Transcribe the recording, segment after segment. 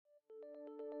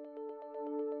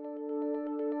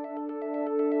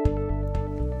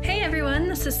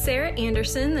This is Sarah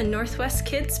Anderson, the Northwest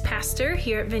Kids pastor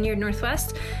here at Vineyard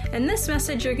Northwest, and this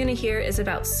message you're going to hear is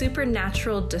about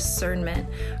supernatural discernment.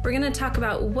 We're going to talk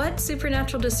about what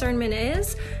supernatural discernment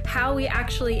is, how we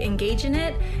actually engage in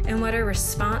it, and what our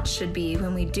response should be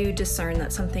when we do discern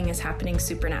that something is happening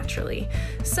supernaturally.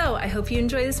 So I hope you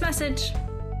enjoy this message.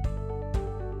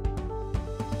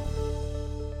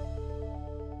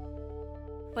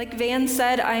 Like Van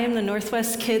said, I am the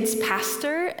Northwest Kids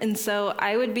pastor, and so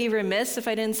I would be remiss if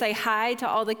I didn't say hi to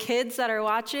all the kids that are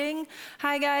watching.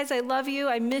 Hi guys, I love you,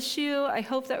 I miss you, I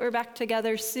hope that we're back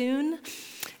together soon.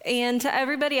 And to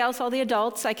everybody else, all the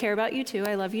adults, I care about you too,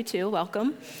 I love you too,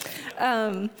 welcome.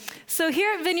 So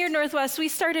here at Vineyard Northwest, we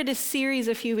started a series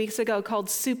a few weeks ago called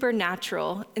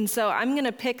Supernatural, and so I'm going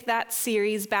to pick that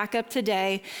series back up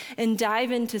today and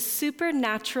dive into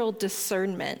supernatural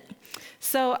discernment.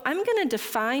 So I'm going to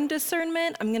define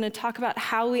discernment, I'm going to talk about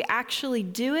how we actually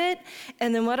do it,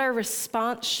 and then what our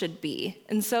response should be.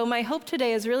 And so my hope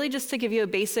today is really just to give you a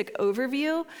basic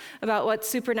overview about what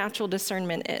supernatural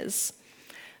discernment is.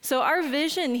 So our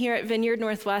vision here at Vineyard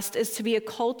Northwest is to be a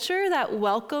culture that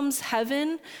welcomes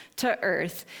heaven to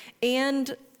earth,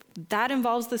 and that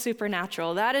involves the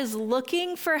supernatural. That is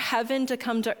looking for heaven to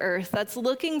come to earth. That's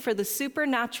looking for the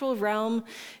supernatural realm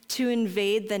to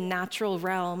invade the natural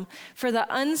realm, for the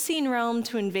unseen realm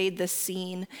to invade the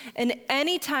seen. And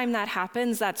anytime that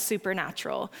happens, that's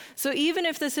supernatural. So even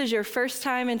if this is your first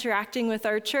time interacting with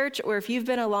our church, or if you've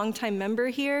been a longtime member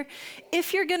here,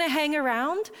 if you're gonna hang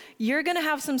around, you're gonna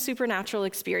have some supernatural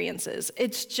experiences.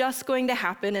 It's just going to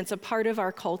happen. It's a part of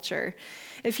our culture.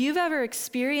 If you've ever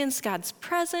experienced God's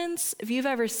presence, if you've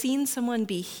ever seen someone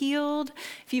be healed,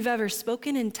 if you've ever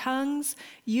spoken in tongues,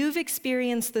 you've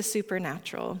experienced the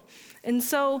supernatural. And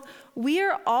so we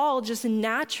are all just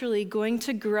naturally going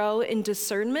to grow in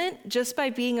discernment just by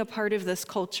being a part of this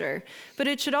culture. But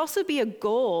it should also be a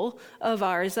goal of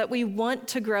ours that we want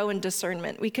to grow in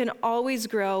discernment. We can always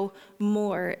grow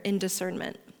more in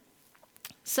discernment.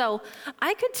 So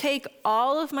I could take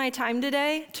all of my time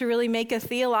today to really make a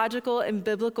theological and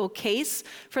biblical case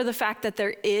for the fact that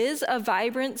there is a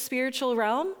vibrant spiritual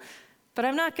realm, but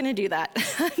I'm not going to do that.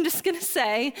 I'm just going to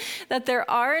say that there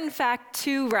are, in fact,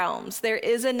 two realms. There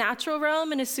is a natural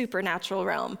realm and a supernatural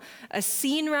realm, a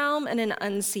seen realm and an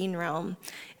unseen realm.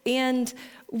 And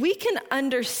we can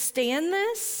understand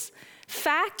this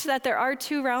fact that there are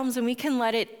two realms, and we can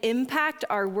let it impact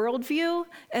our worldview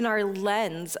and our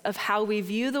lens of how we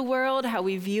view the world, how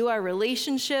we view our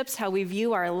relationships, how we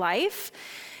view our life.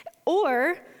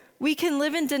 Or we can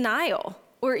live in denial,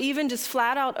 or even just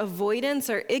flat out avoidance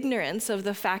or ignorance of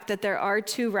the fact that there are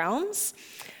two realms.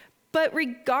 But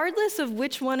regardless of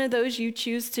which one of those you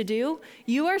choose to do,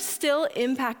 you are still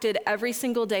impacted every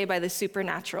single day by the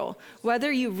supernatural. Whether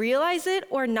you realize it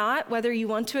or not, whether you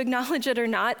want to acknowledge it or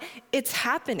not, it's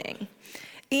happening.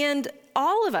 And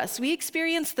all of us, we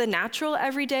experience the natural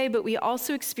every day, but we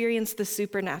also experience the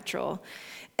supernatural.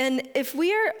 And if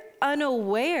we are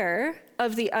unaware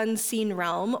of the unseen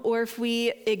realm, or if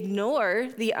we ignore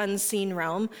the unseen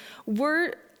realm,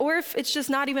 or if it's just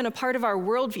not even a part of our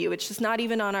worldview, it's just not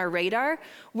even on our radar,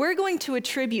 we're going to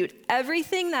attribute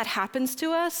everything that happens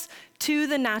to us to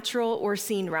the natural or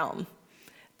seen realm.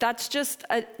 That's just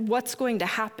what's going to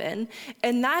happen.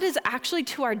 And that is actually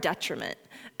to our detriment.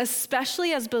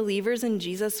 Especially as believers in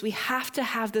Jesus, we have to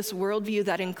have this worldview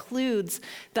that includes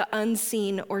the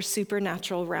unseen or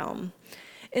supernatural realm.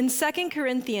 In 2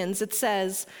 Corinthians, it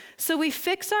says, "So we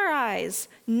fix our eyes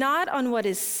not on what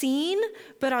is seen,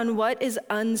 but on what is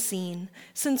unseen.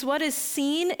 Since what is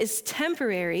seen is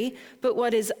temporary, but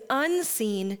what is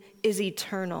unseen is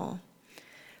eternal."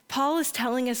 Paul is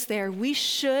telling us there we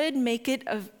should make it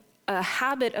a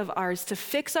habit of ours to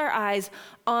fix our eyes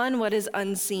on what is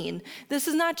unseen. This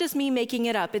is not just me making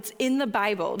it up. It's in the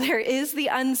Bible. There is the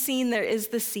unseen, there is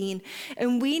the seen.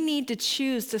 And we need to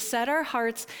choose to set our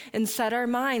hearts and set our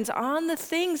minds on the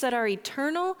things that are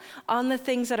eternal, on the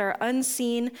things that are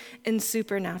unseen and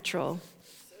supernatural.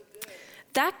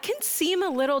 That can seem a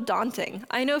little daunting.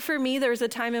 I know for me, there was a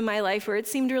time in my life where it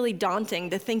seemed really daunting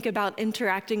to think about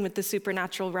interacting with the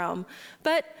supernatural realm.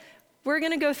 But we're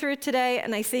going to go through it today,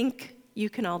 and I think you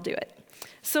can all do it.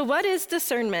 So what is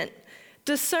discernment?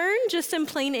 Discern, just in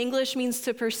plain English, means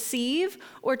to perceive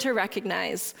or to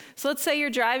recognize. So let's say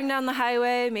you're driving down the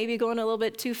highway, maybe going a little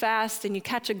bit too fast, and you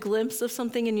catch a glimpse of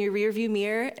something in your rearview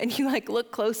mirror, and you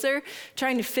look closer,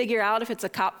 trying to figure out if it's a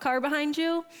cop car behind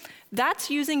you.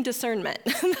 That's using discernment.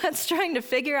 That's trying to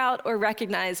figure out or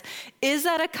recognize, is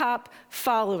that a cop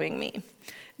following me?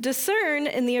 Discern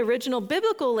in the original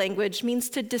biblical language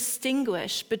means to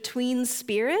distinguish between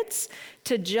spirits,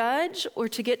 to judge or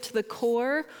to get to the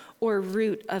core or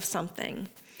root of something.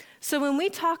 So when we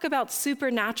talk about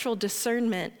supernatural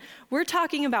discernment, we're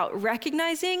talking about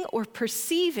recognizing or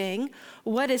perceiving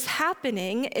what is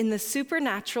happening in the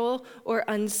supernatural or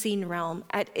unseen realm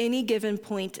at any given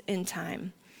point in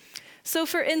time. So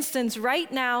for instance,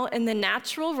 right now in the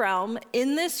natural realm,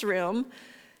 in this room,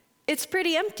 it's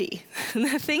pretty empty.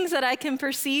 The things that I can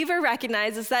perceive or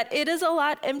recognize is that it is a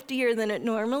lot emptier than it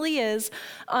normally is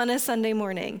on a Sunday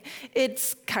morning.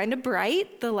 It's kind of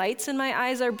bright. The lights in my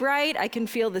eyes are bright. I can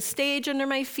feel the stage under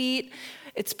my feet.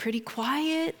 It's pretty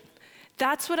quiet.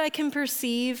 That's what I can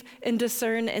perceive and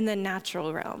discern in the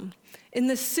natural realm. In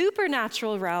the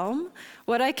supernatural realm,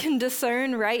 what I can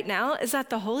discern right now is that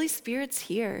the Holy Spirit's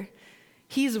here.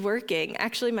 He's working.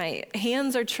 Actually, my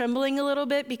hands are trembling a little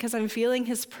bit because I'm feeling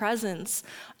his presence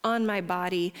on my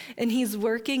body. And he's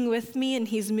working with me and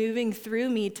he's moving through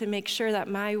me to make sure that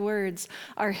my words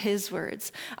are his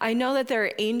words. I know that there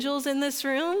are angels in this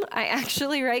room. I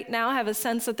actually right now have a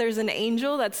sense that there's an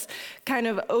angel that's kind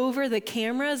of over the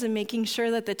cameras and making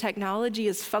sure that the technology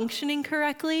is functioning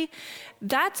correctly.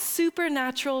 That's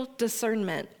supernatural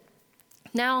discernment.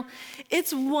 Now,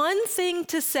 it's one thing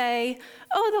to say,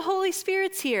 oh, the Holy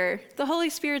Spirit's here. The Holy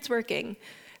Spirit's working.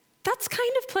 That's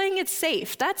kind of playing it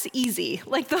safe. That's easy.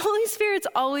 Like the Holy Spirit's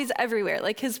always everywhere.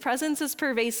 Like his presence is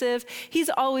pervasive. He's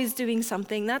always doing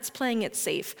something. That's playing it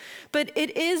safe. But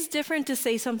it is different to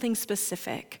say something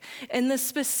specific. And the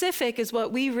specific is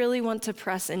what we really want to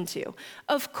press into.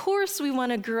 Of course, we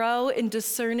want to grow in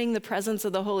discerning the presence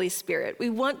of the Holy Spirit.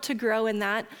 We want to grow in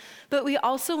that. But we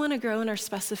also want to grow in our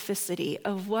specificity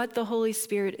of what the Holy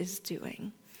Spirit is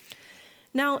doing.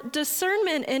 Now,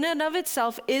 discernment in and of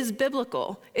itself is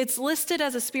biblical. It's listed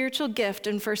as a spiritual gift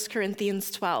in 1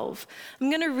 Corinthians 12. I'm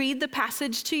going to read the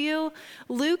passage to you.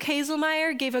 Luke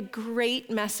Hazelmeyer gave a great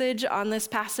message on this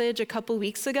passage a couple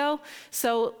weeks ago.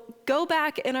 So go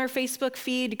back in our Facebook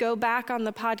feed, go back on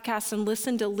the podcast and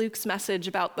listen to Luke's message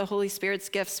about the Holy Spirit's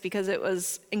gifts because it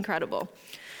was incredible.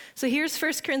 So here's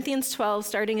 1 Corinthians 12,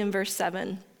 starting in verse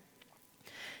 7.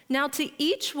 Now to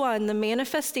each one, the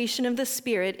manifestation of the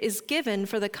Spirit is given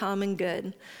for the common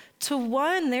good. To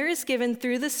one, there is given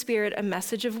through the Spirit a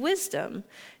message of wisdom.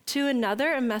 To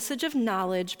another, a message of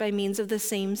knowledge by means of the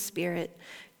same Spirit.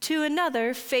 To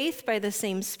another, faith by the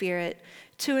same Spirit.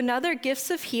 To another, gifts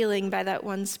of healing by that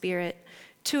one Spirit.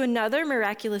 To another,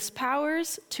 miraculous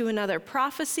powers. To another,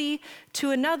 prophecy.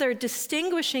 To another,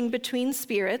 distinguishing between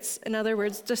spirits, in other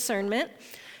words, discernment.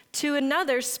 To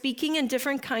another, speaking in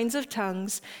different kinds of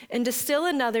tongues. And to still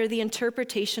another, the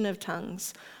interpretation of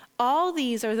tongues. All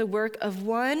these are the work of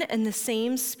one and the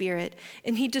same Spirit,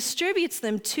 and he distributes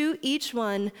them to each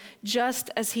one just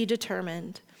as he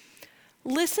determined.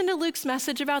 Listen to Luke's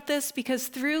message about this, because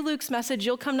through Luke's message,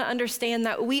 you'll come to understand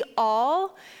that we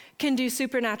all can do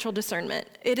supernatural discernment.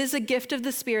 It is a gift of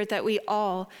the Spirit that we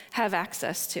all have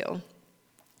access to.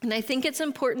 And I think it's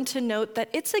important to note that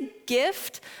it's a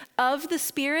gift of the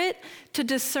Spirit to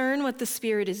discern what the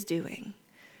Spirit is doing.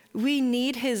 We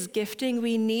need his gifting.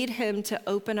 We need him to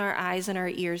open our eyes and our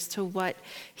ears to what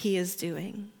he is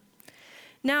doing.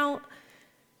 Now,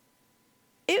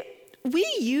 we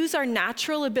use our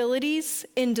natural abilities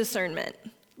in discernment.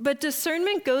 But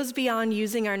discernment goes beyond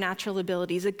using our natural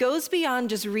abilities. It goes beyond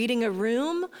just reading a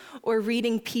room or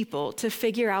reading people to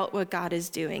figure out what God is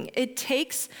doing. It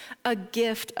takes a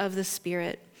gift of the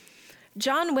Spirit.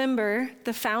 John Wimber,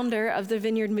 the founder of the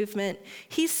Vineyard Movement,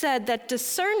 he said that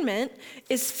discernment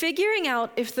is figuring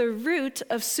out if the root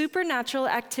of supernatural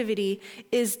activity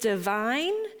is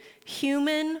divine,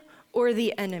 human, or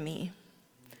the enemy.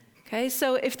 Okay,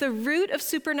 so if the root of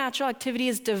supernatural activity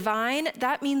is divine,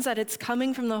 that means that it's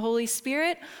coming from the Holy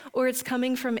Spirit or it's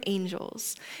coming from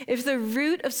angels. If the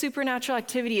root of supernatural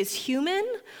activity is human,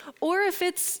 or if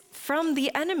it's from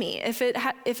the enemy, if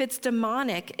it's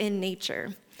demonic in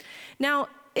nature. Now,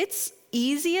 it's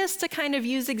easiest to kind of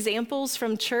use examples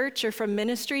from church or from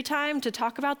ministry time to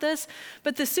talk about this,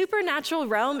 but the supernatural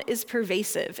realm is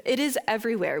pervasive. It is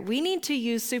everywhere. We need to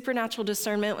use supernatural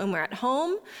discernment when we're at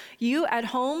home. You at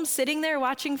home, sitting there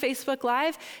watching Facebook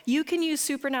Live, you can use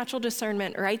supernatural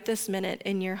discernment right this minute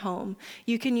in your home.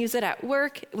 You can use it at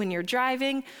work, when you're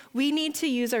driving. We need to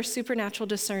use our supernatural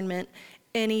discernment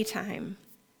anytime.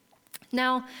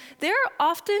 Now, there are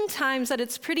often times that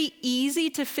it's pretty easy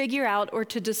to figure out or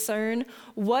to discern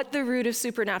what the root of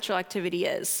supernatural activity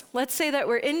is. Let's say that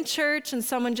we're in church and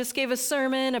someone just gave a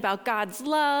sermon about God's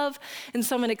love, and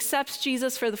someone accepts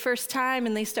Jesus for the first time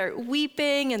and they start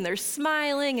weeping and they're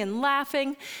smiling and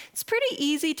laughing. It's pretty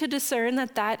easy to discern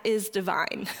that that is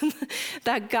divine,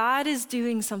 that God is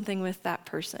doing something with that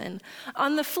person.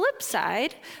 On the flip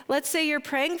side, let's say you're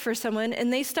praying for someone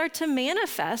and they start to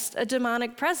manifest a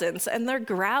demonic presence and they're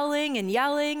growling and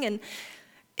yelling, and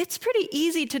it's pretty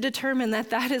easy to determine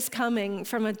that that is coming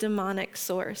from a demonic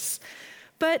source.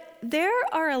 But there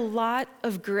are a lot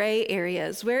of gray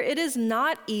areas where it is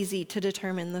not easy to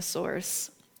determine the source.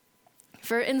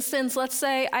 For instance, let's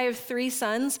say I have 3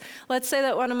 sons. Let's say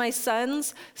that one of my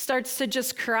sons starts to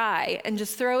just cry and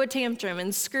just throw a tantrum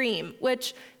and scream,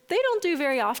 which they don't do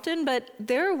very often, but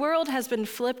their world has been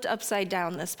flipped upside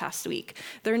down this past week.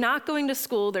 They're not going to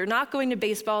school, they're not going to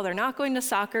baseball, they're not going to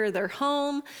soccer, they're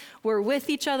home, we're with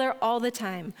each other all the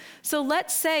time. So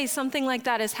let's say something like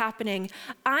that is happening.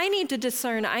 I need to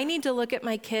discern, I need to look at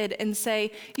my kid and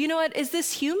say, you know what, is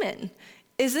this human?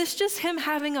 Is this just him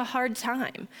having a hard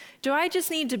time? Do I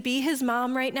just need to be his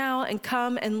mom right now and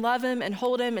come and love him and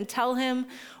hold him and tell him,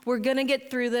 we're gonna get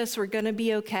through this, we're gonna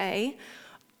be okay?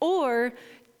 Or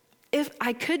if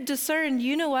I could discern,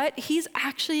 you know what, he's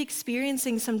actually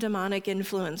experiencing some demonic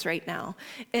influence right now,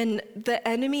 and the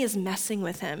enemy is messing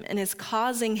with him and is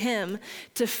causing him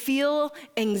to feel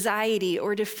anxiety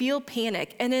or to feel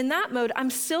panic. And in that mode, I'm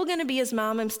still gonna be his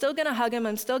mom, I'm still gonna hug him,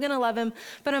 I'm still gonna love him,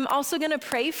 but I'm also gonna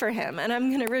pray for him, and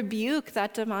I'm gonna rebuke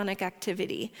that demonic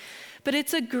activity. But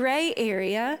it's a gray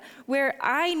area where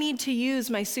I need to use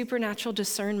my supernatural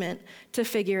discernment to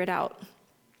figure it out.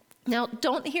 Now,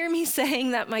 don't hear me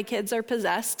saying that my kids are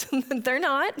possessed. They're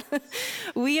not.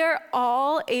 We are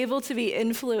all able to be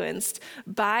influenced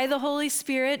by the Holy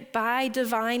Spirit, by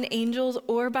divine angels,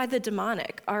 or by the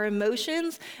demonic. Our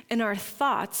emotions and our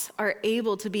thoughts are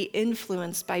able to be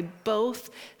influenced by both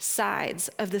sides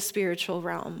of the spiritual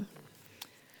realm.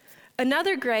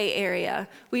 Another gray area,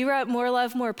 we were at More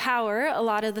Love, More Power, a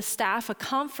lot of the staff, a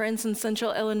conference in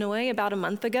Central Illinois about a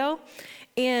month ago.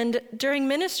 And during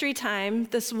ministry time,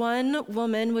 this one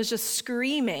woman was just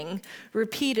screaming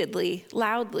repeatedly,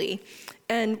 loudly.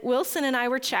 And Wilson and I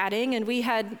were chatting, and we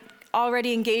had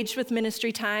already engaged with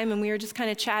ministry time, and we were just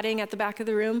kind of chatting at the back of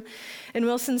the room. And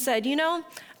Wilson said, you know,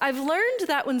 I've learned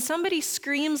that when somebody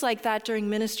screams like that during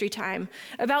ministry time,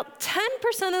 about 10%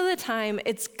 of the time,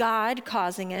 it's God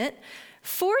causing it.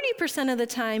 40% of the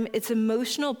time, it's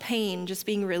emotional pain just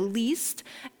being released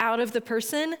out of the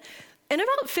person. And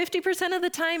about 50% of the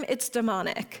time, it's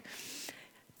demonic.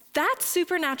 That's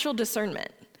supernatural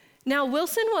discernment. Now,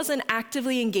 Wilson wasn't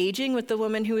actively engaging with the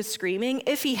woman who was screaming.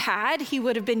 If he had, he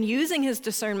would have been using his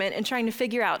discernment and trying to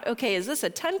figure out, okay, is this a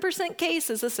 10% case?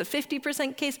 Is this a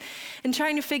 50% case? And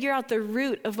trying to figure out the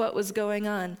root of what was going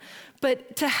on.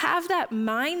 But to have that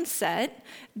mindset,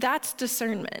 that's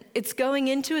discernment. It's going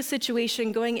into a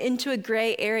situation, going into a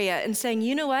gray area and saying,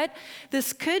 you know what?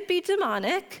 This could be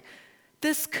demonic.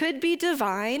 This could be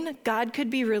divine. God could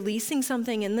be releasing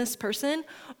something in this person,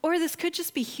 or this could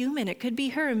just be human. It could be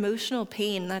her emotional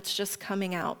pain that's just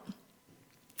coming out.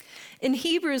 In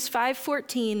Hebrews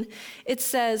 5:14, it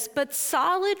says, "But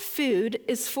solid food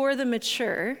is for the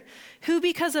mature, who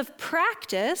because of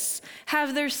practice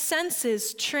have their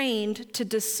senses trained to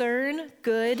discern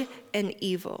good and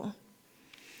evil."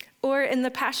 Or in the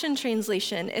Passion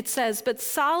Translation, it says, "But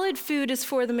solid food is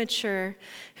for the mature,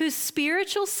 whose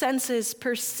spiritual senses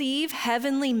perceive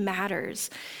heavenly matters,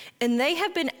 and they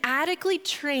have been adequately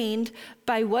trained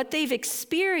by what they've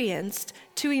experienced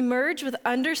to emerge with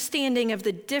understanding of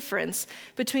the difference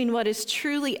between what is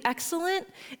truly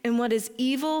excellent and what is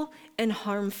evil and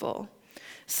harmful."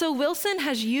 So Wilson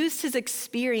has used his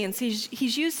experience,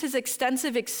 he's used his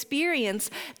extensive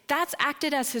experience, that's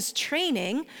acted as his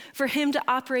training for him to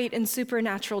operate in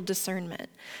supernatural discernment.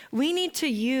 We need to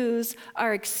use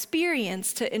our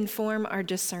experience to inform our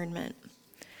discernment.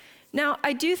 Now,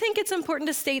 I do think it's important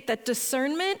to state that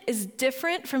discernment is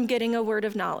different from getting a word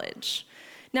of knowledge.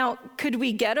 Now, could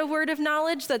we get a word of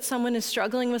knowledge that someone is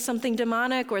struggling with something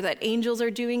demonic or that angels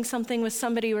are doing something with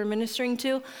somebody we're ministering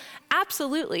to?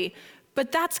 Absolutely.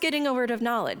 But that's getting a word of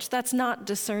knowledge. That's not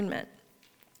discernment.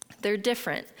 They're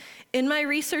different. In my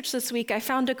research this week, I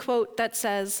found a quote that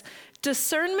says,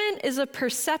 "Discernment is a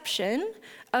perception,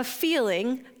 a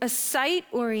feeling, a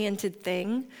sight-oriented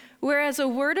thing, whereas a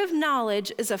word of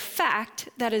knowledge is a fact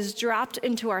that is dropped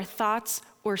into our thoughts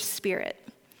or spirit."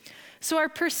 So our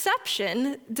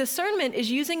perception, discernment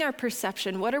is using our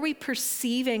perception. What are we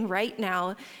perceiving right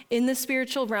now in the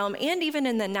spiritual realm and even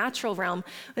in the natural realm?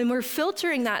 And we're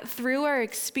filtering that through our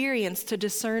experience to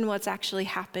discern what's actually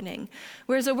happening.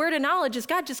 Whereas a word of knowledge is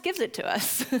God just gives it to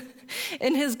us.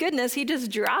 In his goodness, he just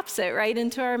drops it right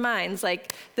into our minds.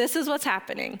 Like, this is what's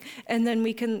happening. And then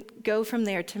we can go from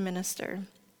there to minister.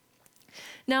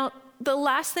 Now, the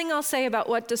last thing I'll say about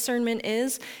what discernment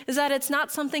is that it's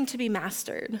not something to be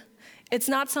mastered. It's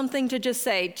not something to just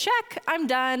say, check, I'm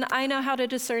done. I know how to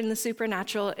discern the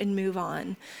supernatural and move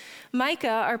on. Micah,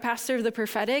 our pastor of the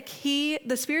prophetic,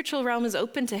 the spiritual realm is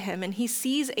open to him, and he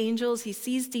sees angels, he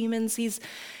sees demons, he's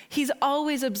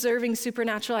always observing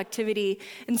supernatural activity.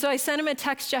 And so I sent him a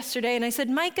text yesterday, and I said,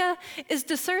 Micah, is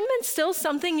discernment still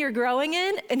something you're growing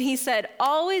in? And he said,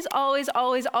 always, always,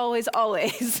 always, always,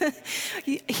 always.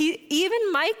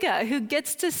 Even Micah, who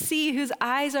gets to see, whose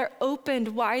eyes are opened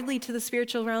widely to the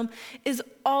spiritual realm, is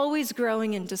always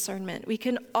growing in discernment. We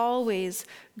can always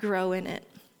grow in it.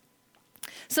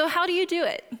 So how do you do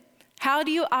it? How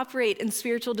do you operate in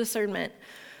spiritual discernment?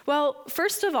 Well,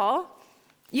 first of all,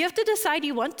 you have to decide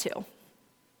you want to.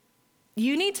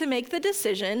 You need to make the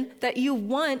decision that you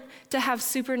want to have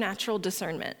supernatural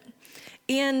discernment.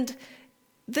 And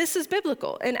this is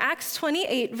biblical. In Acts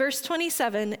 28, verse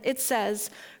 27, it says,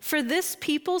 "For this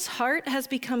people's heart has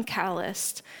become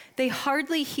calloused. They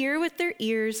hardly hear with their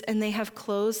ears, and they have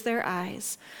closed their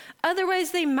eyes. Otherwise,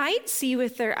 they might see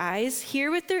with their eyes, hear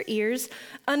with their ears,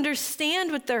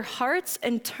 understand with their hearts,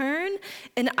 and turn,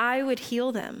 and I would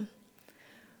heal them."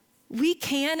 We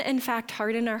can, in fact,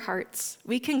 harden our hearts.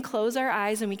 We can close our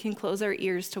eyes and we can close our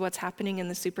ears to what's happening in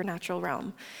the supernatural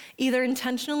realm, either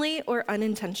intentionally or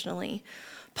unintentionally.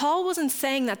 Paul wasn't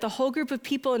saying that the whole group of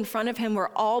people in front of him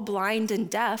were all blind and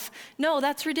deaf. No,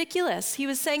 that's ridiculous. He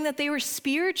was saying that they were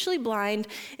spiritually blind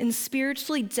and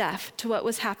spiritually deaf to what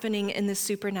was happening in the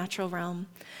supernatural realm.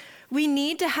 We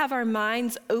need to have our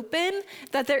minds open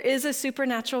that there is a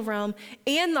supernatural realm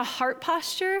and the heart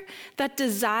posture that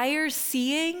desires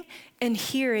seeing and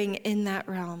hearing in that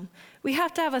realm. We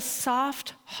have to have a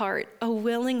soft heart, a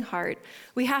willing heart.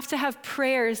 We have to have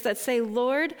prayers that say,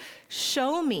 Lord,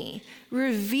 show me,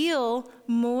 reveal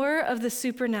more of the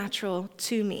supernatural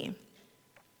to me.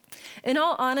 In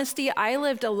all honesty, I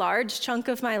lived a large chunk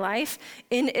of my life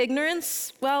in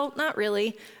ignorance. Well, not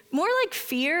really. More like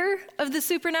fear of the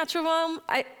supernatural realm.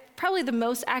 Probably the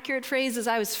most accurate phrase is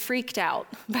I was freaked out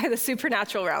by the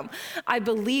supernatural realm. I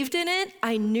believed in it.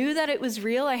 I knew that it was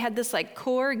real. I had this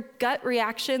core gut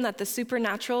reaction that the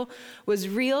supernatural was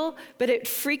real, but it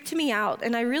freaked me out,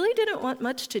 and I really didn't want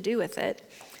much to do with it.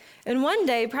 And one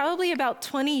day, probably about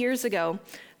 20 years ago,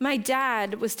 my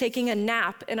dad was taking a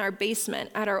nap in our basement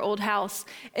at our old house,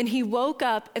 and he woke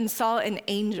up and saw an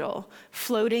angel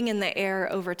floating in the air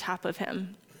over top of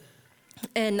him.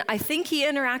 And I think he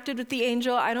interacted with the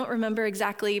angel. I don't remember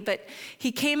exactly, but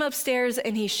he came upstairs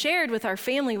and he shared with our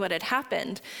family what had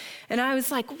happened. And I was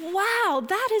like, wow,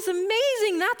 that is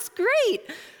amazing. That's great.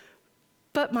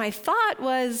 But my thought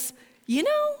was, I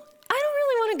don't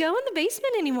really want to go in the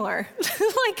basement anymore.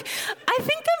 I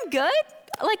think I'm good.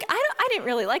 I didn't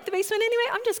really like the basement anyway.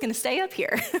 I'm just going to stay up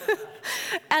here.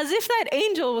 As if that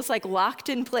angel was locked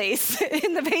in place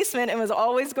in the basement and was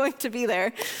always going to be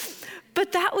there.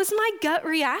 But that was my gut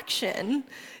reaction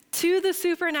to the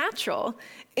supernatural.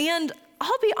 And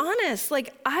I'll be honest,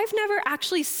 I've never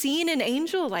actually seen an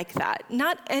angel like that.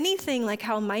 Not anything like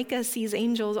how Micah sees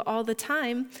angels all the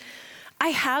time. I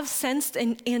have sensed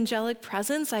an angelic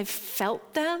presence. I've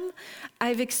felt them.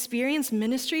 I've experienced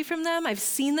ministry from them. I've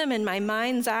seen them in my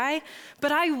mind's eye.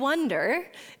 But I wonder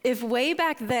if way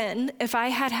back then, if I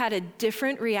had had a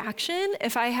different reaction,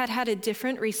 if I had had a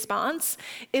different response,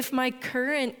 if my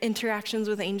current interactions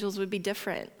with angels would be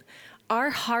different.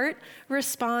 Our heart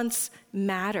response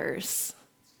matters.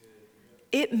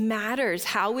 It matters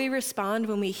how we respond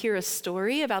when we hear a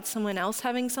story about someone else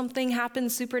having something happen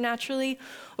supernaturally,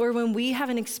 or when we have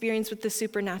an experience with the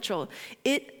supernatural.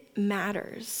 It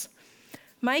matters.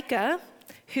 Micah,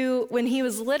 who, when he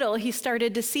was little, he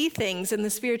started to see things in the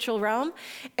spiritual realm,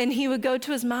 and he would go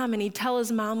to his mom and he'd tell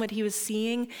his mom what he was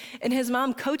seeing, and his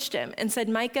mom coached him and said,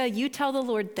 Micah, you tell the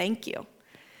Lord thank you.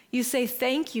 You say,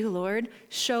 thank you, Lord,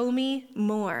 show me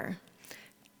more.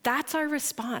 That's our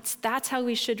response. That's how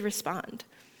we should respond.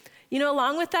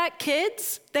 Along with that,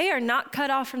 kids, they are not cut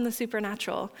off from the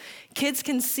supernatural. Kids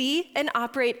can see and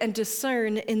operate and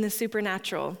discern in the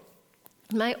supernatural.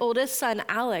 My oldest son,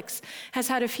 Alex, has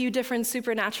had a few different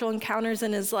supernatural encounters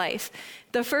in his life.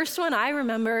 The first one I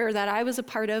remember that I was a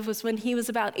part of was when he was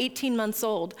about 18 months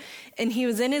old. And he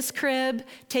was in his crib,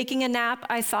 taking a nap,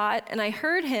 I thought, and I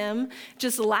heard him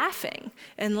just laughing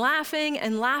and laughing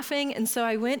and laughing. And so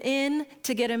I went in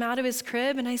to get him out of his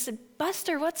crib, and I said,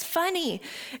 "Buster, what's funny?"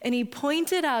 And he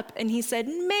pointed up and he said,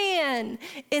 "Man,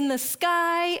 in the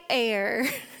sky, air."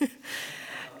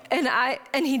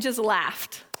 and he just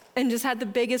laughed and just had the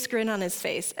biggest grin on his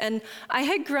face. And I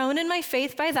had grown in my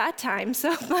faith by that time.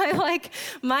 So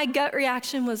my gut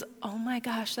reaction was, oh my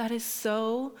gosh, that is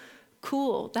so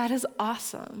cool. That is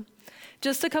awesome.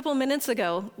 Just a couple minutes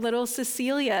ago, little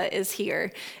Cecilia is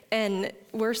here, and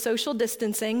we're social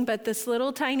distancing, but this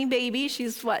little tiny baby,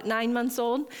 she's 9 months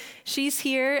old, she's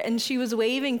here, and she was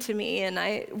waving to me, and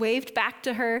I waved back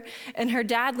to her, and her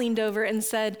dad leaned over and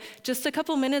said, just a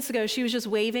couple minutes ago, she was just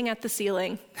waving at the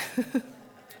ceiling.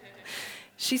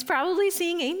 She's probably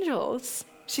seeing angels.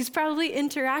 She's probably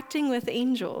interacting with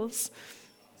angels.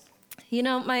 You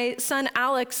know, my son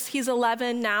Alex, he's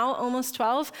 11 now, almost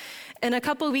 12. And a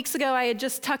couple of weeks ago, I had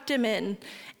just tucked him in.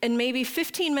 And maybe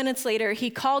 15 minutes later,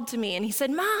 he called to me and he said,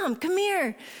 "Mom, come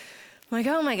here." I'm like,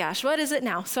 oh my gosh, what is it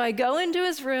now? So I go into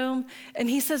his room and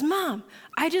he says, "Mom,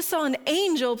 I just saw an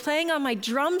angel playing on my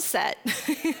drum set."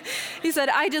 He said,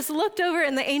 "I just looked over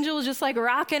and the angel was just like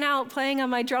rocking out playing on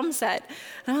my drum set."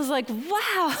 And I was like,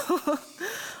 wow.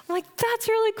 I'm like, that's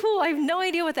really cool. I have no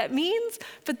idea what that means,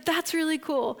 but that's really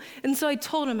cool. And so I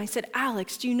told him, I said,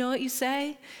 "Alex, do you know what you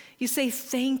say? You say,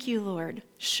 'Thank you, Lord.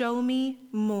 Show me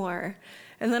more.'"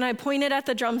 And then I pointed at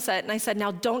the drum set and I said,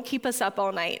 "Now don't keep us up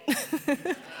all night."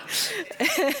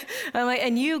 I'm like,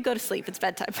 "And you go to sleep, it's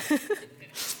bedtime."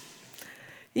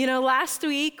 You know, last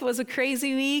week was a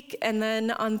crazy week, and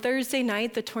then on Thursday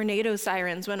night, the tornado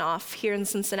sirens went off here in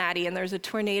Cincinnati, and there's a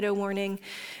tornado warning.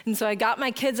 And so I got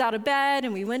my kids out of bed,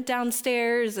 and we went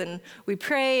downstairs, and we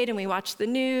prayed, and we watched the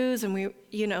news, and we,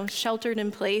 sheltered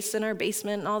in place in our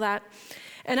basement and all that.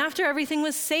 And after everything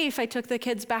was safe, I took the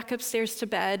kids back upstairs to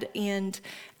bed, and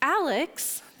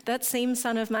Alex, that same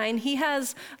son of mine, he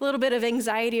has a little bit of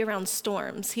anxiety around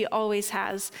storms. He always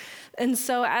has. And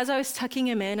so as I was tucking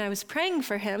him in, I was praying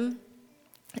for him.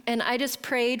 And I just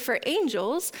prayed for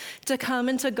angels to come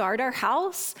and to guard our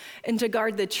house and to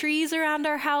guard the trees around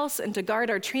our house and to guard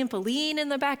our trampoline in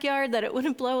the backyard, that it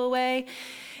wouldn't blow away.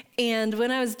 And when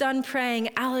I was done praying,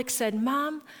 Alex said,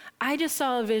 "Mom, I just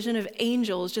saw a vision of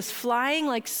angels just flying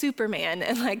like Superman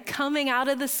and like coming out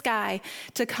of the sky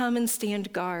to come and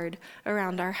stand guard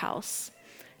around our house."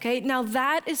 Okay, now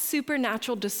that is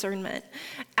supernatural discernment.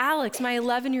 Alex, my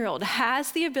 11-year-old,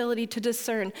 has the ability to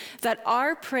discern that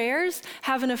our prayers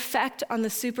have an effect on the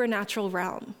supernatural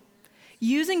realm.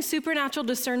 Using supernatural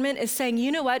discernment is saying,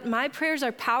 you know what, my prayers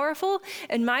are powerful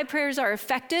and my prayers are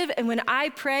effective, and when I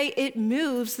pray, it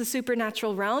moves the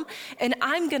supernatural realm, and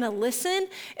I'm gonna listen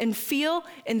and feel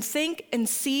and think and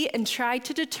see and try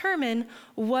to determine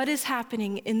what is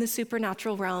happening in the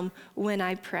supernatural realm when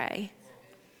I pray.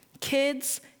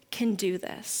 Kids can do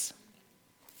this.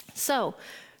 So,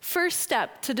 first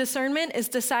step to discernment is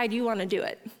decide you wanna do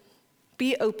it.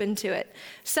 Be open to it.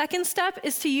 Second step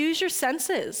is to use your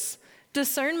senses.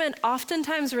 Discernment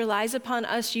oftentimes relies upon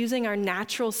us using our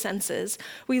natural senses.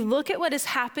 We look at what is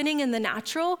happening in the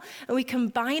natural and we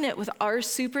combine it with our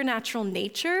supernatural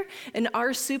nature and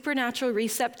our supernatural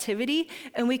receptivity,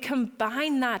 and we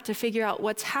combine that to figure out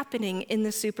what's happening in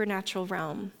the supernatural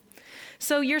realm.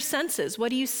 So your senses,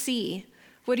 what do you see?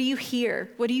 What do you hear?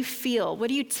 What do you feel? What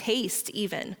do you taste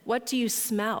even? What do you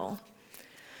smell?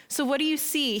 So what do you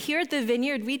see? Here at the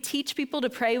Vineyard, we teach people to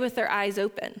pray with their eyes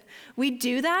open. We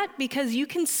do that because you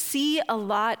can see a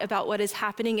lot about what is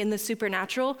happening in the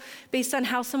supernatural based on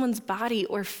how someone's body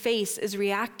or face is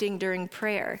reacting during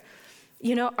prayer.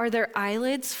 Are their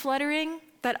eyelids fluttering?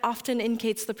 That often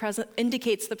indicates the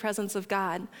presence of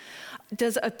God.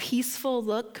 Does a peaceful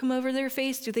look come over their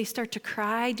face? Do they start to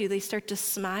cry? Do they start to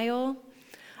smile?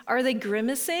 Are they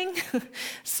grimacing?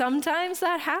 Sometimes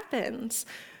that happens.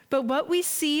 But what we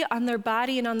see on their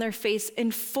body and on their face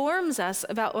informs us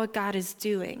about what God is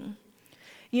doing.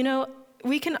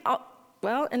 We can,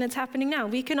 and it's happening now,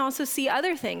 we can also see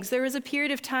other things. There was a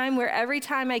period of time where every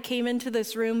time I came into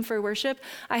this room for worship,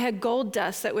 I had gold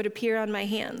dust that would appear on my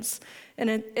hands. And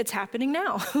it's happening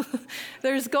now.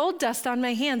 There's gold dust on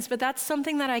my hands, but that's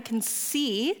something that I can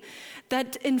see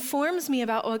that informs me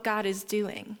about what God is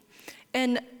doing.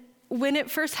 And when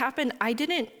it first happened, I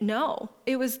didn't know.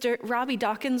 It was Robbie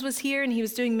Dawkins was here and he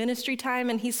was doing ministry time,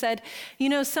 and he said,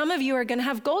 some of you are gonna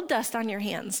have gold dust on your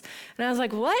hands. And I was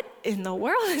like, what in the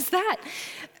world is that?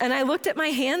 And I looked at my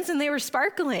hands and they were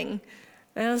sparkling.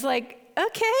 And I was like,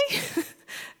 okay,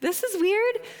 this is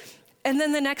weird. And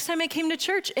then the next time I came to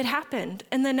church, it happened.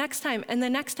 And the next time, and the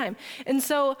next time. And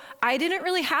so I didn't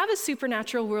really have a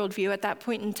supernatural worldview at that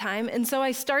point in time. And so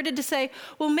I started to say,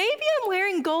 well, maybe I'm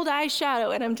wearing gold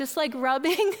eyeshadow and I'm just like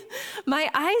rubbing my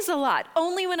eyes a lot,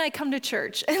 only when I come to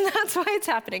church. And that's why it's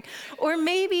happening. Or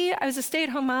maybe I was a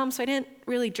stay-at-home mom, so I didn't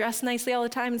really dress nicely all the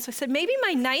time. And so I said, maybe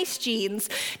my nice jeans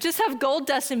just have gold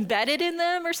dust embedded in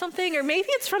them or something. Or maybe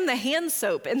it's from the hand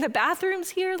soap in the bathrooms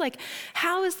here. Like,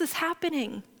 how is this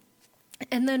happening?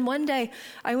 And then one day,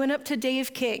 I went up to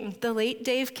Dave King, the late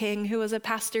Dave King, who was a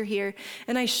pastor here,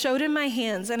 and I showed him my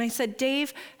hands, and I said,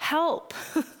 Dave, help.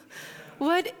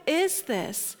 What is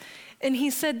this? And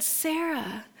he said,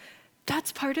 Sarah,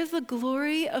 that's part of the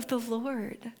glory of the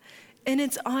Lord, and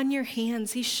it's on your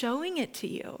hands. He's showing it to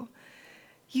you.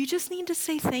 You just need to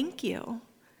say thank you.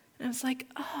 And I was like,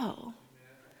 oh,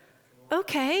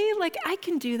 okay, like I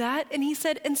can do that. And he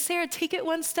said, and Sarah, take it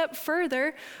one step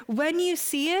further. When you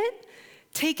see it,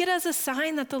 take it as a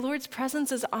sign that the Lord's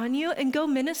presence is on you and go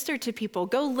minister to people.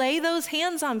 Go lay those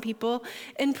hands on people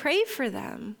and pray for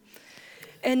them.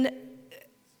 And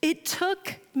it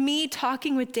took me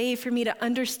talking with Dave for me to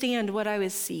understand what I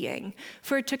was seeing,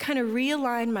 for it to kind of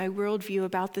realign my worldview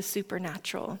about the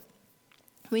supernatural.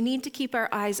 We need to keep our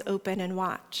eyes open and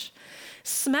watch.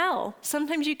 Smell.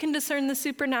 Sometimes you can discern the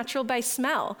supernatural by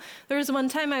smell. There was one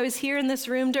time I was here in this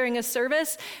room during a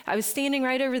service. I was standing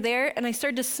right over there, and I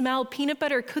started to smell peanut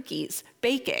butter cookies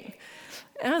baking.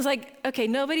 And I was like, okay,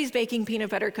 nobody's baking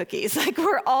peanut butter cookies. Like,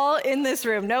 we're all in this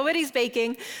room. Nobody's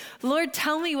baking. Lord,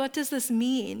 tell me, what does this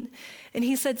mean? And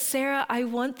he said, Sarah, I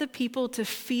want the people to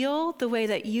feel the way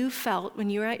that you felt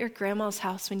when you were at your grandma's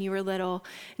house when you were little,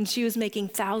 and she was making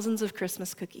thousands of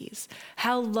Christmas cookies.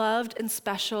 How loved and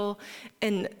special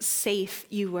and safe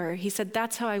you were. He said,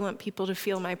 that's how I want people to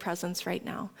feel my presence right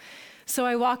now. So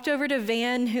I walked over to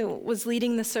Van, who was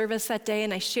leading the service that day,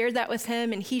 and I shared that with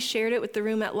him, and he shared it with the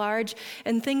room at large,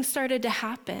 and things started to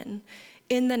happen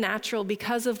in the natural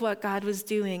because of what God was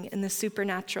doing in the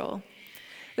supernatural.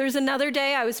 There was another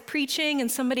day I was preaching, and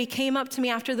somebody came up to me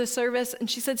after the service, and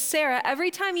she said, Sarah,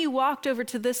 every time you walked over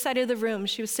to this side of the room,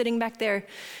 she was sitting back there,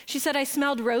 she said, I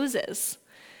smelled roses.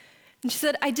 And she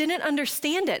said, I didn't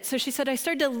understand it. So she said, I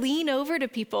started to lean over to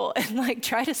people and like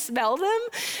try to smell them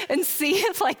and see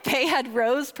if like they had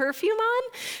rose perfume on.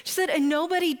 She said, and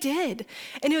nobody did.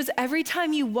 And it was every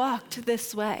time you walked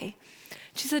this way.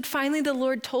 She said, finally, the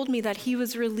Lord told me that he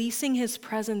was releasing his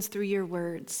presence through your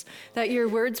words, that your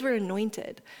words were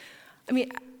anointed. I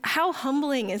mean, how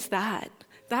humbling is that?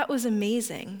 That was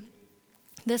amazing.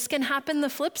 This can happen the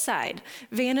flip side.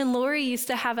 Van and Lori used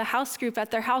to have a house group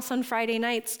at their house on Friday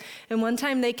nights. And one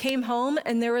time they came home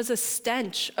and there was a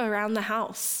stench around the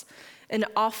house, an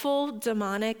awful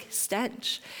demonic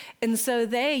stench. And so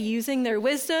they, using their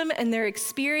wisdom and their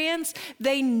experience,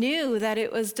 they knew that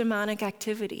it was demonic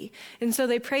activity. And so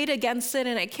they prayed against it.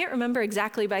 And I can't remember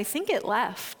exactly, but I think it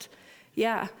left.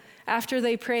 Yeah, after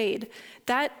they prayed.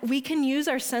 That we can use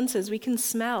our senses. We can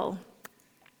smell.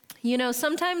 You know,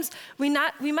 sometimes we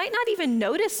might not even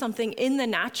notice something in the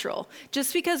natural.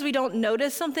 Just because we don't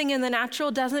notice something in the natural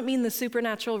doesn't mean the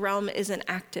supernatural realm isn't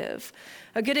active.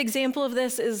 A good example of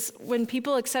this is when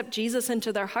people accept Jesus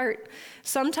into their heart.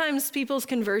 Sometimes people's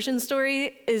conversion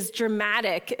story is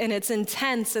dramatic and it's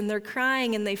intense and they're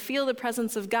crying and they feel the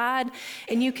presence of God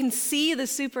and you can see the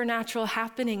supernatural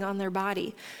happening on their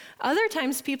body. Other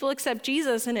times people accept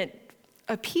Jesus and it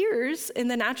appears in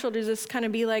the natural to just kind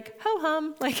of be like,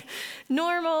 ho-hum, like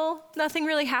normal, nothing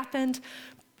really happened.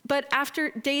 But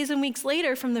after days and weeks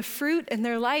later, from the fruit in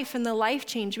their life and the life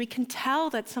change, we can tell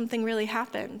that something really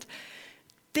happened.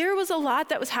 There was a lot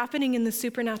that was happening in the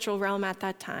supernatural realm at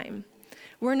that time.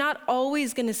 We're not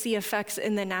always going to see effects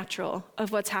in the natural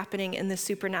of what's happening in the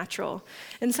supernatural.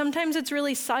 And sometimes it's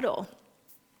really subtle.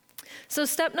 So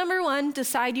step number 1,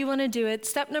 decide you want to do it.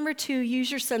 Step number 2, use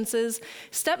your senses.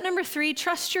 Step number 3,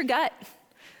 trust your gut.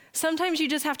 Sometimes you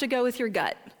just have to go with your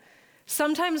gut.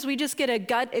 Sometimes we just get a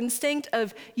gut instinct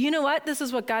of, you know what, this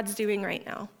is what God's doing right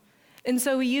now. And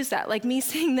so we use that, like me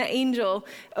seeing the angel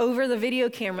over the video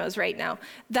cameras right now.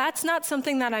 That's not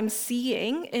something that I'm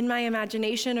seeing in my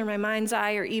imagination or my mind's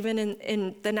eye or even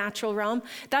in the natural realm.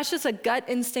 That's just a gut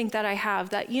instinct that I have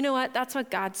that, you know what, that's what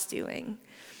God's doing.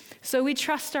 So we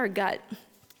trust our gut,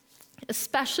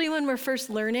 especially when we're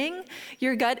first learning.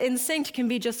 Your gut instinct can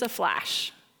be just a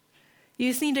flash.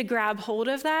 You just need to grab hold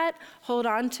of that, hold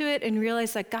on to it, and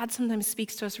realize that God sometimes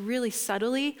speaks to us really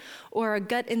subtly, or our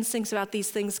gut instincts about these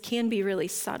things can be really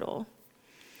subtle.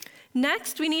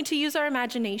 Next, we need to use our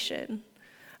imagination.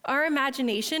 Our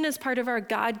imagination is part of our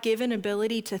God-given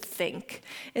ability to think.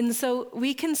 And so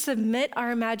we can submit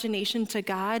our imagination to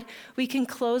God. We can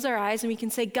close our eyes and we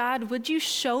can say, God, would you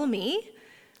show me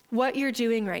what you're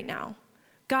doing right now?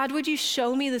 God, would you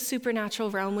show me the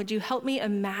supernatural realm? Would you help me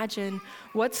imagine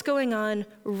what's going on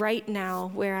right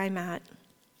now where I'm at?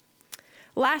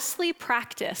 Lastly,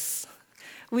 practice.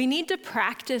 We need to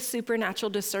practice supernatural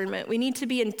discernment. We need to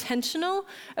be intentional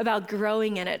about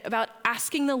growing in it, about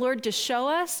asking the Lord to show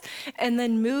us and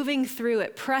then moving through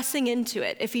it, pressing into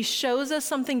it. If he shows us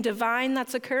something divine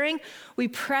that's occurring, we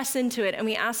press into it and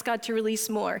we ask God to release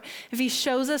more. If he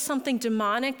shows us something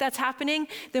demonic that's happening,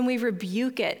 then we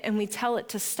rebuke it and we tell it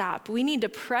to stop. We need to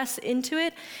press into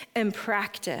it and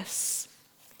practice.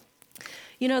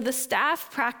 You know, the staff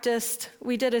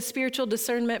we did a spiritual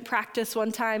discernment practice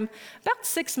one time about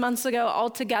 6 months ago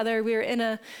all together. We were in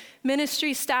a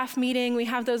ministry staff meeting. We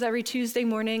have those every Tuesday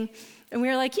morning. And we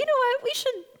were like, you know what? We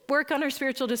should work on our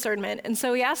spiritual discernment. And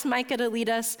so we asked Micah to lead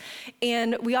us,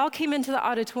 and we all came into the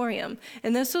auditorium.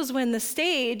 And this was when the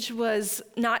stage was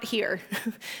not here.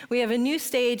 We have a new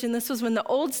stage, and this was when the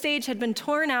old stage had been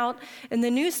torn out, and the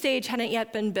new stage hadn't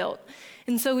yet been built.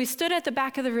 And so we stood at the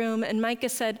back of the room, and Micah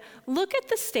said, look at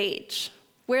the stage,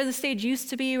 where the stage used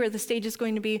to be, where the stage is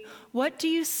going to be. What do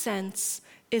you sense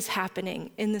is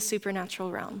happening in the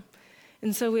supernatural realm?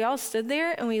 And so we all stood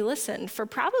there, and we listened for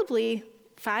probably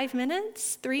 5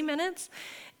 minutes, 3 minutes,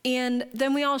 and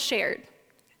then we all shared.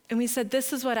 And we said,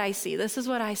 this is what I see, this is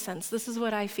what I sense, this is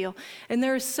what I feel. And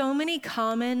there are so many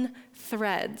common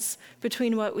threads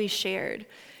between what we shared.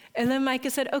 And then Micah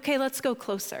said, okay, let's go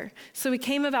closer. So we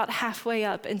came about halfway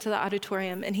up into the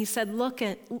auditorium, and he said,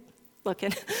 listen,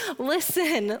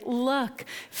 look,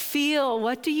 feel,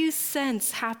 what do you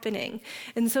sense happening?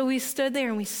 And so we stood there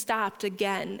and we stopped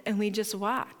again, and we just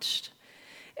watched.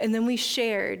 And then we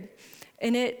shared.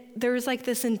 And there was like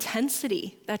this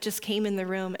intensity that just came in the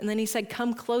room. And then he said,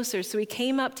 come closer. So we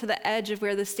came up to the edge of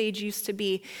where the stage used to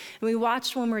be, and we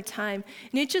watched one more time.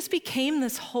 And it just became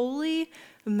this holy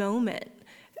moment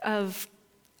of,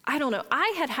 I don't know,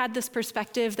 I had this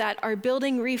perspective that our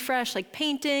building refresh, like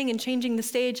painting and changing the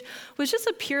stage, was just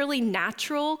a purely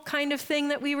natural kind of thing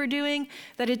that we were doing,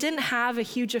 that it didn't have a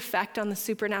huge effect on the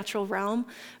supernatural realm.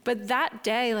 But that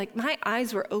day, like my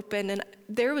eyes were open, and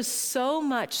there was so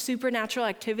much supernatural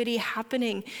activity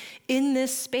happening in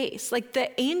this space. Like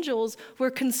the angels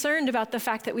were concerned about the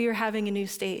fact that we were having a new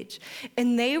stage,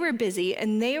 and they were busy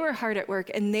and they were hard at work,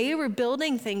 and they were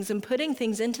building things and putting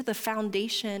things into the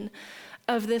foundation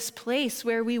of this place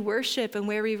where we worship and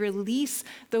where we release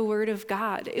the word of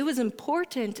God. It was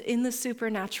important in the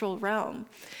supernatural realm.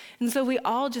 And so we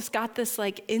all just got this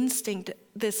like instinct,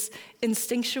 this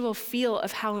instinctual feel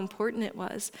of how important it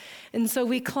was. And so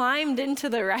we climbed into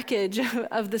the wreckage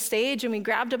of the stage, and we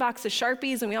grabbed a box of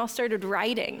Sharpies, and we all started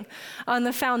writing on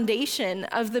the foundation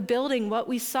of the building what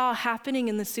we saw happening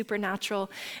in the supernatural,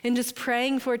 and just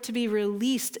praying for it to be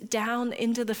released down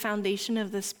into the foundation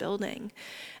of this building.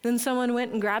 Then someone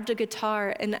went and grabbed a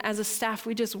guitar, and as a staff,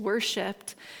 we just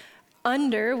worshiped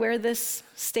under where this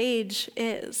stage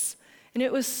is. And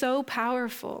it was so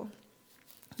powerful.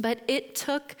 But it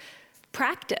took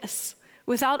practice.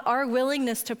 Without our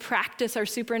willingness to practice our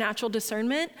supernatural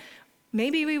discernment,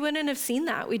 maybe we wouldn't have seen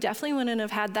that. We definitely wouldn't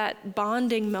have had that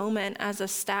bonding moment as a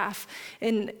staff.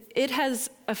 And it has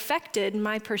affected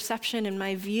my perception and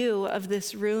my view of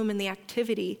this room and the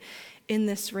activity in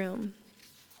this room.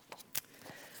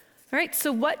 All right,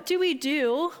 so what do we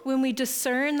do when we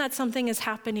discern that something is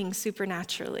happening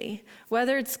supernaturally,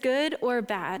 whether it's good or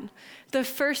bad? The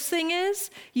first thing is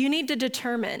you need to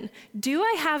determine, do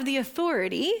I have the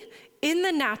authority in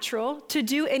the natural to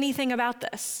do anything about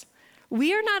this?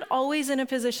 We are not always in a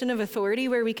position of authority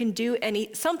where we can do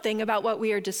something about what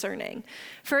we are discerning.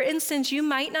 For instance, you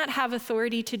might not have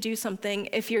authority to do something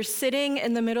if you're sitting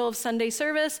in the middle of Sunday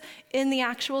service in the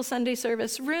actual Sunday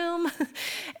service room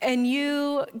and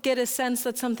you get a sense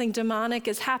that something demonic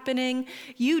is happening.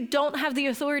 You don't have the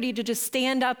authority to just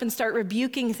stand up and start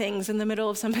rebuking things in the middle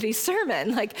of somebody's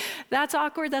sermon. Like, that's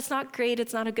awkward, that's not great,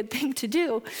 it's not a good thing to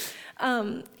do.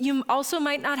 You also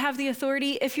might not have the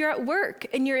authority if you're at work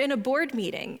and you're in a board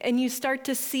meeting and you start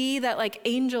to see that like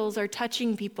angels are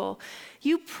touching people.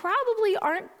 You probably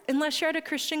aren't, unless you're at a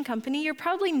Christian company, you're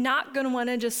probably not going to want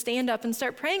to just stand up and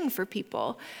start praying for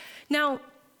people. Now,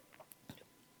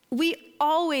 we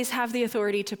always have the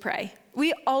authority to pray.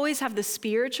 We always have the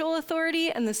spiritual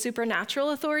authority and the supernatural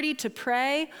authority to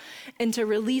pray and to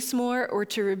release more or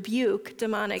to rebuke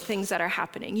demonic things that are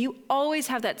happening. You always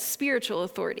have that spiritual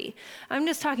authority. I'm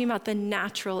just talking about the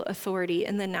natural authority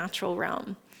in the natural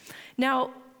realm.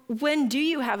 Now, when do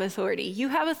you have authority? You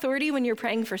have authority when you're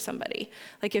praying for somebody.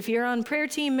 Like if you're on prayer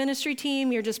team, ministry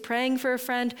team, you're just praying for a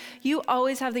friend, you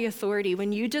always have the authority.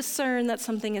 When you discern that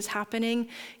something is happening,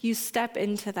 you step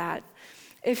into that.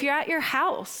 If you're at your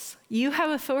house, you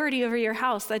have authority over your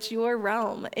house. That's your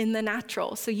realm in the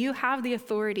natural. So you have the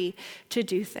authority to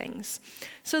do things.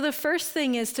 So the first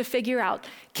thing is to figure out,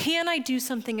 can I do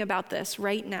something about this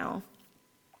right now?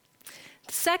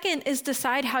 Second is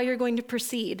decide how you're going to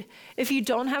proceed. If you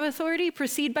don't have authority,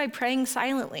 proceed by praying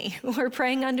silently or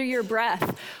praying under your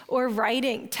breath or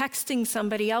writing, texting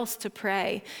somebody else to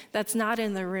pray that's not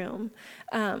in the room.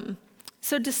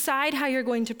 So decide how you're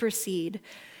going to proceed.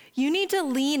 You need to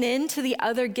lean into the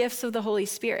other gifts of the Holy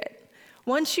Spirit.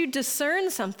 Once you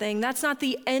discern something, that's not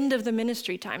the end of the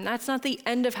ministry time. That's not the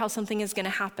end of how something is going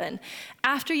to happen.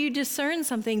 After you discern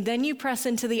something, then you press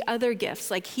into the other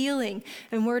gifts like healing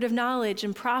and word of knowledge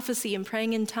and prophecy and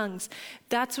praying in tongues.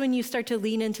 That's when you start to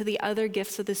lean into the other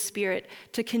gifts of the Spirit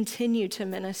to continue to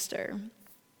minister.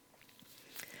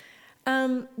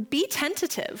 Be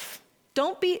tentative.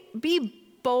 Don't be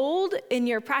bold in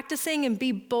your practicing and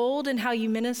be bold in how you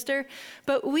minister.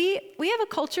 But we have a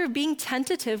culture of being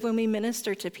tentative when we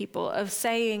minister to people, of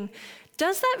saying,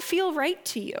 does that feel right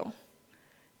to you?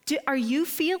 Are you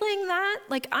feeling that?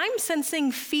 Like, I'm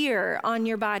sensing fear on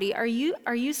your body. Are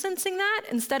you sensing that?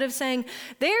 Instead of saying,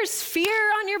 there's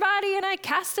fear on your body and I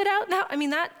cast it out now. I mean,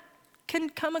 that can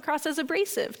come across as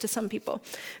abrasive to some people.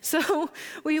 So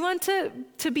we want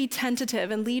to be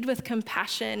tentative and lead with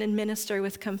compassion and minister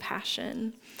with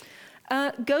compassion.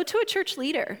 Go to a church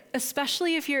leader,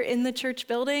 especially if you're in the church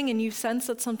building and you sense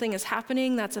that something is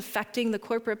happening that's affecting the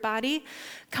corporate body.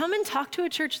 Come and talk to a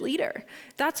church leader.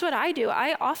 That's what I do.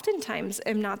 I oftentimes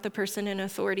am not the person in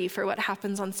authority for what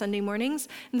happens on Sunday mornings.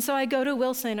 And so I go to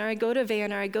Wilson or I go to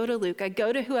Van or I go to Luke. I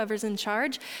go to whoever's in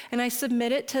charge and I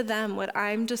submit it to them, what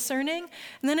I'm discerning.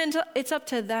 And then it's up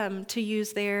to them to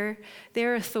use their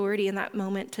authority in that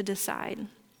moment to decide. And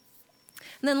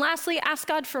then lastly, ask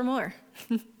God for more.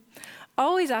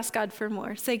 Always ask God for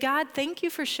more. Say, God, thank you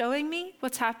for showing me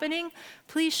what's happening.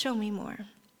 Please show me more.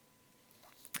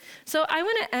 So I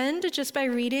want to end just by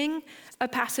reading a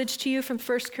passage to you from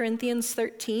 1 Corinthians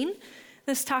 13.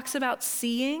 This talks about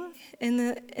seeing in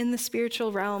the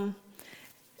spiritual realm.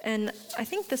 And I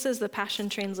think this is the Passion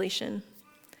Translation.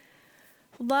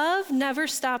 Love never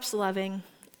stops loving.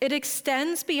 It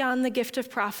extends beyond the gift of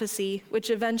prophecy,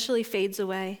 which eventually fades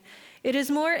away. It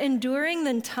is more enduring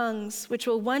than tongues, which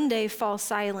will one day fall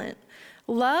silent.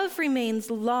 Love remains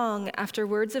long after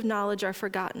words of knowledge are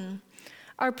forgotten.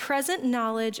 Our present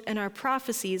knowledge and our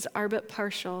prophecies are but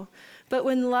partial, but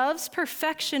when love's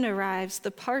perfection arrives,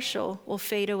 the partial will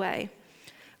fade away.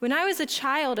 When I was a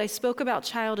child, I spoke about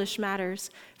childish matters,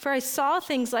 for I saw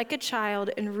things like a child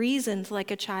and reasoned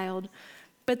like a child.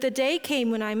 But the day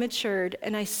came when I matured,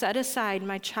 and I set aside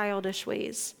my childish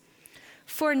ways.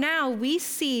 For now we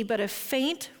see but a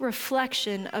faint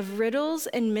reflection of riddles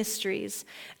and mysteries,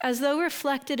 as though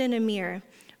reflected in a mirror.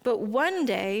 But one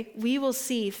day we will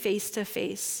see face to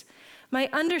face. My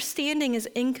understanding is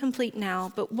incomplete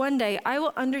now, but one day I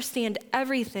will understand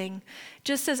everything,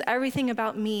 just as everything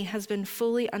about me has been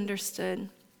fully understood.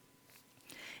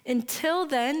 Until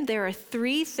then, there are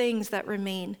three things that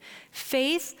remain: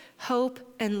 faith, hope,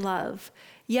 and love.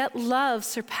 Yet love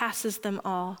surpasses them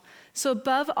all. So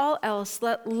above all else,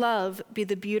 let love be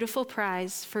the beautiful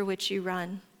prize for which you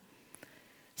run.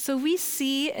 So we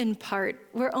see in part.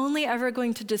 We're only ever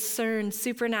going to discern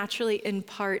supernaturally in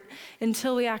part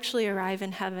until we actually arrive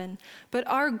in heaven. But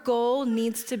our goal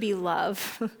needs to be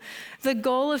love. The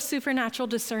goal of supernatural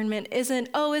discernment isn't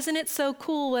it so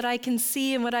cool what I can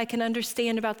see and what I can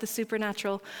understand about the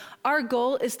supernatural. Our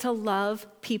goal is to love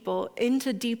people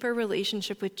into deeper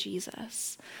relationship with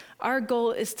Jesus. Our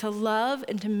goal is to love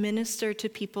and to minister to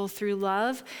people through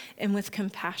love and with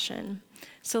compassion.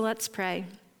 So let's pray.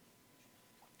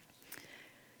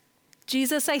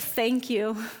 Jesus, I thank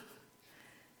you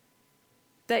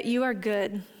that you are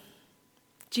good.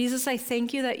 Jesus, I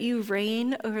thank you that you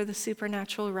reign over the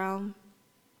supernatural realm.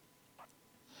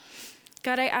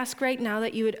 God, I ask right now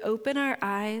that you would open our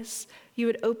eyes, you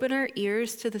would open our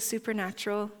ears to the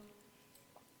supernatural,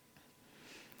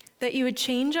 that you would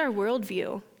change our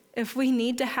worldview. If we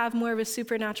need to have more of a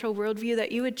supernatural worldview,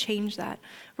 that you would change that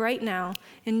right now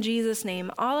in Jesus'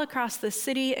 name, all across the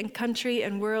city and country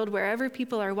and world, wherever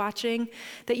people are watching,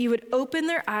 that you would open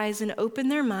their eyes and open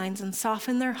their minds and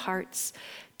soften their hearts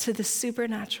to the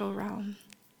supernatural realm.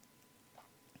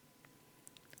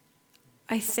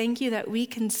 I thank you that we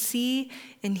can see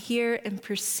and hear and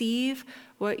perceive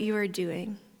what you are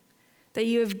doing. that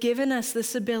you have given us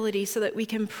this ability so that we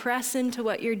can press into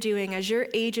what you're doing as your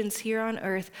agents here on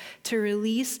earth to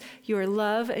release your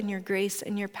love and your grace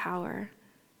and your power.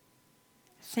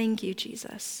 Thank you,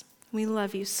 Jesus. We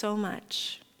love you so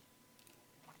much.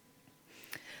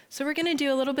 So we're going to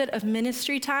do a little bit of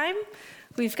ministry time.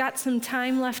 We've got some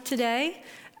time left today.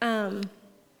 And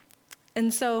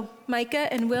so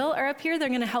Micah and Will are up here. They're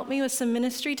going to help me with some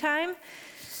ministry time.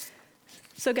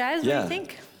 So guys, what do you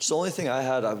think? It's the only thing I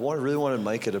had. Really wanted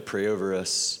Micah to pray over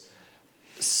us.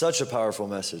 Such a powerful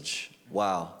message.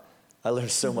 Wow. I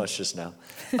learned so much just now.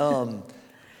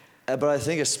 But I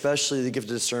think especially the gift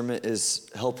of discernment is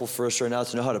helpful for us right now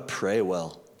to know how to pray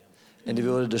well and to be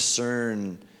able to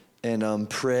discern and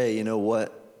pray,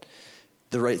 what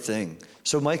the right thing.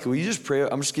 So Micah, will you just pray?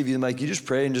 I'm just give you the mic. You just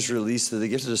pray and just release the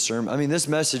gift of discernment. I mean, this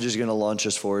message is going to launch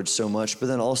us forward so much, but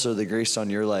then also the grace on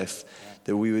your life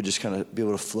that we would just kind of be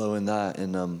able to flow in that.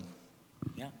 And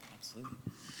yeah, absolutely.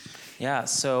 Yeah.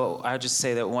 So I would just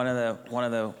say that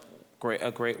a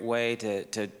great way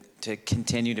to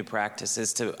continue to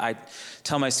practice I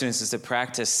tell my students is to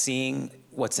practice seeing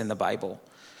what's in the Bible.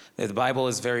 The Bible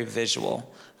is very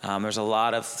visual. There's a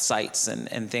lot of sights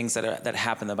and things that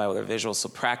happen in the Bible that are visual. So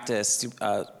practice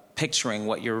picturing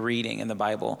what you're reading in the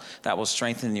Bible. That will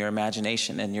strengthen your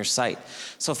imagination and your sight.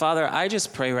 So Father, I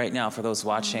just pray right now for those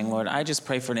watching, Lord. I just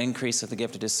pray for an increase of the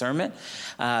gift of discernment.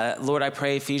 Lord, I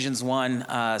pray Ephesians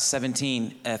 1,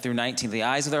 17 through 19, the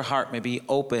eyes of their heart may be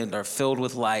opened or filled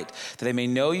with light, that they may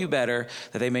know you better,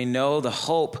 that they may know the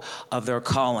hope of their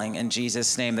calling in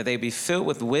Jesus' name, that they be filled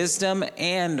with wisdom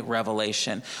and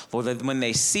revelation. Lord, that when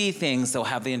they see things, they'll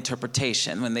have the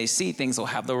interpretation. When they see things, they'll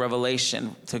have the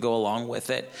revelation to go along with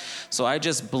it. So I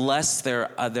just bless their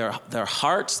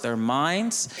hearts, their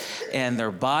minds, and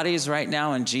their bodies right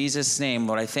now in Jesus' name.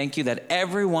 Lord, I thank you that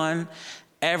everyone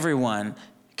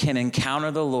can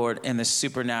encounter the Lord in the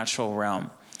supernatural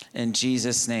realm. In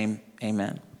Jesus' name,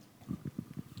 amen.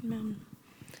 Amen.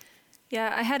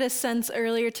 Yeah, I had a sense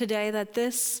earlier today that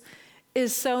this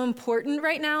is so important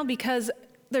right now because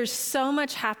there's so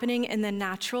much happening in the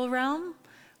natural realm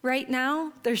right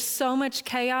now. There's so much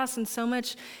chaos and so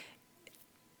much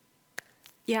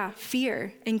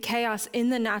fear and chaos in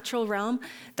the natural realm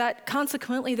that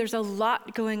consequently there's a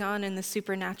lot going on in the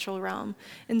supernatural realm.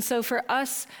 And so for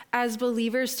us as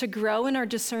believers to grow in our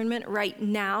discernment right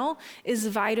now is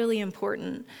vitally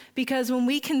important, because when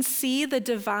we can see the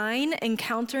divine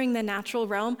encountering the natural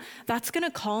realm, that's going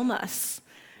to calm us.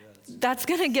 That's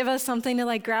going to give us something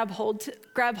to grab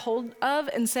hold of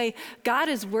and say, God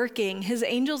is working. His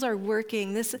angels are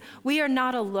working. We are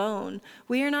not alone.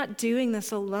 We are not doing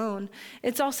this alone.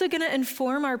 It's also going to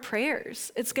inform our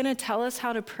prayers. It's going to tell us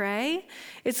how to pray.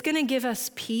 It's going to give us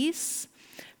peace.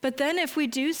 But then if we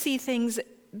do see things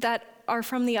that are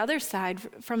from the other side,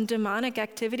 from demonic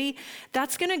activity,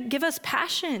 that's going to give us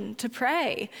passion to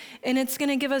pray, and it's going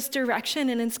to give us direction,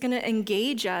 and it's going to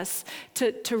engage us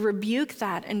to rebuke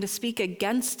that and to speak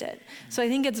against it. So I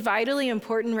think it's vitally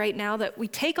important right now that we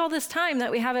take all this time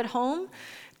that we have at home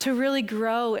to really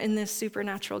grow in this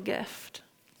supernatural gift.